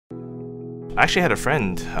I actually had a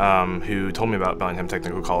friend who told me about Bellingham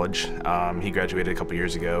Technical College. He graduated a couple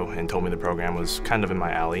years ago and told me the program was kind of in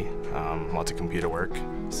my alley, lots of computer work.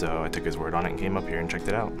 So I took his word on it and came up here and checked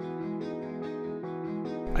it out.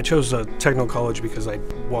 I chose a technical college because I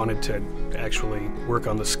wanted to actually work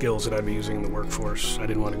on the skills that I'd be using in the workforce. I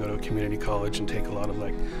didn't want to go to a community college and take a lot of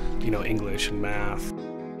English and math.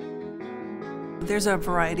 There's a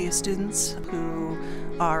variety of students who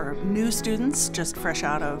are new students just fresh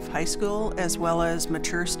out of high school, as well as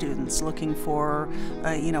mature students looking for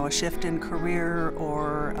a shift in career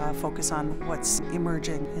or focus on what's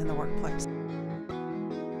emerging in the workplace.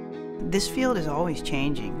 This field is always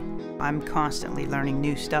changing. I'm constantly learning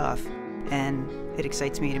new stuff, and it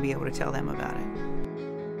excites me to be able to tell them about it.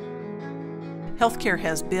 Healthcare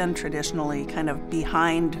has been traditionally kind of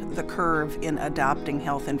behind the curve in adopting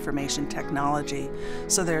health information technology,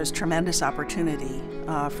 so there's tremendous opportunity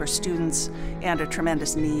for students and a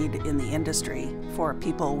tremendous need in the industry for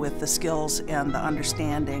people with the skills and the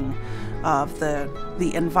understanding of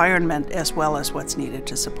the environment as well as what's needed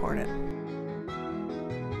to support it.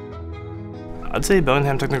 I'd say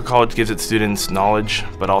Bellingham Technical College gives its students knowledge,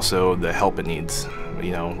 but also the help it needs.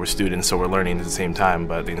 We're students, so we're learning at the same time,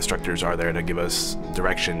 but the instructors are there to give us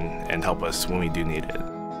direction and help us when we do need it.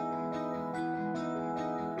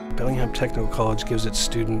 Bellingham Technical College gives its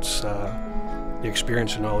students the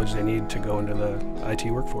experience and knowledge they need to go into the IT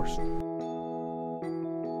workforce.